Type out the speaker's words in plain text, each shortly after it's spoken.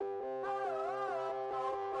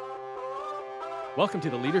Welcome to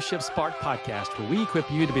the Leadership Spark Podcast, where we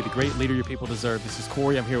equip you to be the great leader your people deserve. This is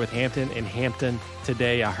Corey. I'm here with Hampton. And Hampton,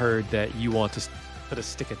 today I heard that you want to put a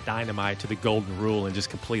stick of dynamite to the golden rule and just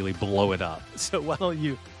completely blow it up. So why don't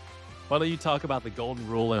you talk about the golden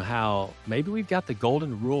rule and how maybe we've got the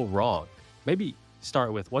golden rule wrong? Maybe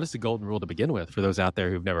start with, what is the golden rule to begin with for those out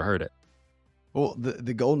there who've never heard it? Well,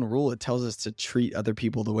 the golden rule, it tells us to treat other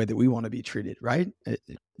people the way that we want to be treated, right?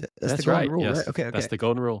 That's the golden right. rule, Yes, right? Okay. That's the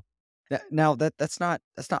golden rule. Now that's not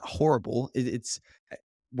horrible. It's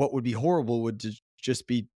what would be horrible would just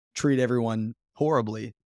be treat everyone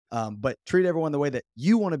horribly. But treat everyone the way that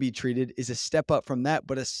you want to be treated is a step up from that.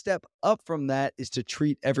 But a step up from that is to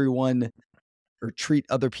treat everyone or treat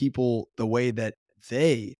other people the way that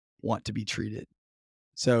they want to be treated.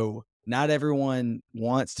 So not everyone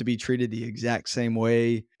wants to be treated the exact same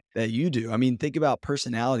way that you do. I mean, think about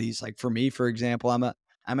personalities. Like for me, for example, I'm an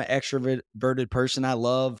extroverted person. I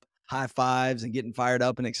love high fives and getting fired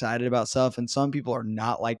up and excited about stuff. And some people are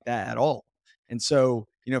not like that at all. And so,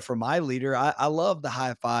 for my leader, I love the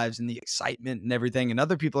high fives and the excitement and everything. And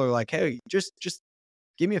other people are like, hey, just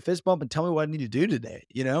give me a fist bump and tell me what I need to do today,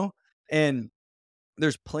 And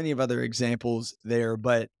there's plenty of other examples there,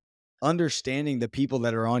 but understanding the people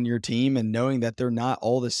that are on your team and knowing that they're not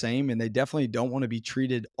all the same and they definitely don't want to be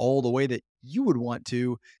treated all the way that you would want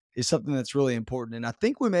to is something that's really important. And I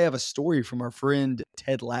think we may have a story from our friend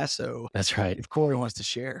Ted Lasso. That's right. If Corey wants to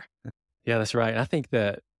share. Yeah, that's right. And I think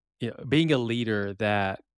that being a leader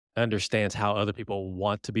that understands how other people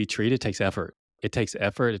want to be treated takes effort. It takes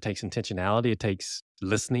effort. It takes intentionality. It takes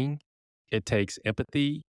listening. It takes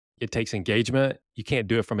empathy. It takes engagement. You can't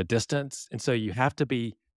do it from a distance. And so you have to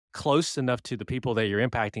be close enough to the people that you're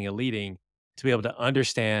impacting and leading to be able to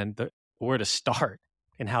understand where to start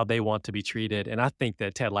and how they want to be treated. And I think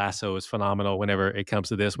that Ted Lasso is phenomenal whenever it comes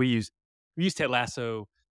to this. We use Ted Lasso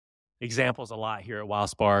examples a lot here at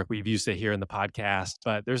WildSpark. We've used it here in the podcast,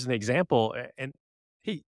 but there's an example, and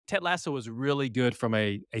Ted Lasso was really good from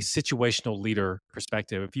a situational leader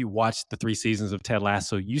perspective. If you watch the 3 seasons of Ted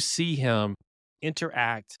Lasso, you see him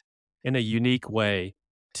interact in a unique way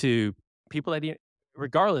to people that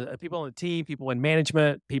regardless of people on the team, people in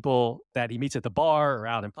management, people that he meets at the bar or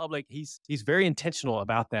out in public. He's very intentional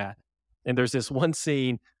about that. And there's this one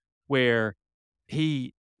scene where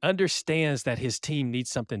he understands that his team needs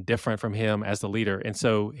something different from him as the leader. And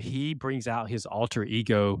so he brings out his alter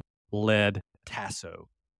ego, led Tasso,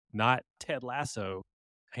 not Ted Lasso,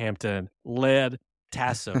 Hampton, led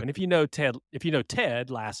Tasso. And if you know Ted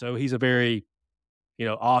Lasso, he's a very,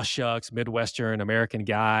 aw shucks, Midwestern American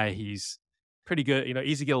guy. He's pretty good,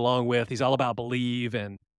 easy to get along with. He's all about believe,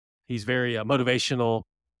 and he's very motivational.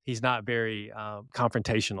 He's not very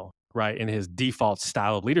confrontational, right, in his default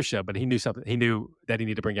style of leadership. But he knew something. He knew that he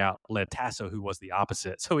needed to bring out Led Tasso, who was the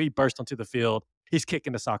opposite. So he burst onto the field. He's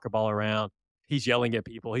kicking the soccer ball around. He's yelling at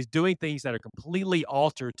people. He's doing things that are completely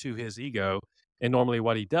altered to his ego and normally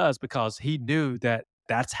what he does, because he knew that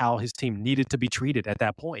that's how his team needed to be treated at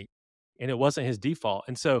that point. And it wasn't his default.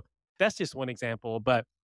 And so that's just one example. But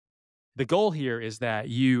the goal here is that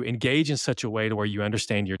you engage in such a way to where you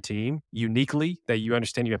understand your team uniquely, that you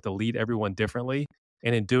understand you have to lead everyone differently.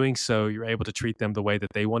 And in doing so, you're able to treat them the way that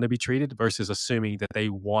they want to be treated versus assuming that they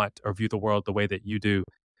want or view the world the way that you do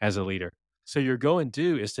as a leader. So your go and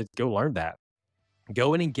do is to go learn that.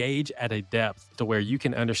 Go and engage at a depth to where you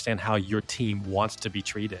can understand how your team wants to be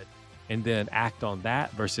treated, and then act on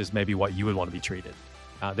that versus maybe what you would want to be treated.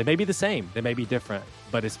 They may be the same, they may be different,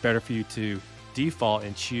 but it's better for you to default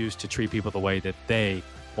and choose to treat people the way that they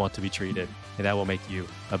want to be treated, and that will make you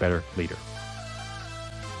a better leader.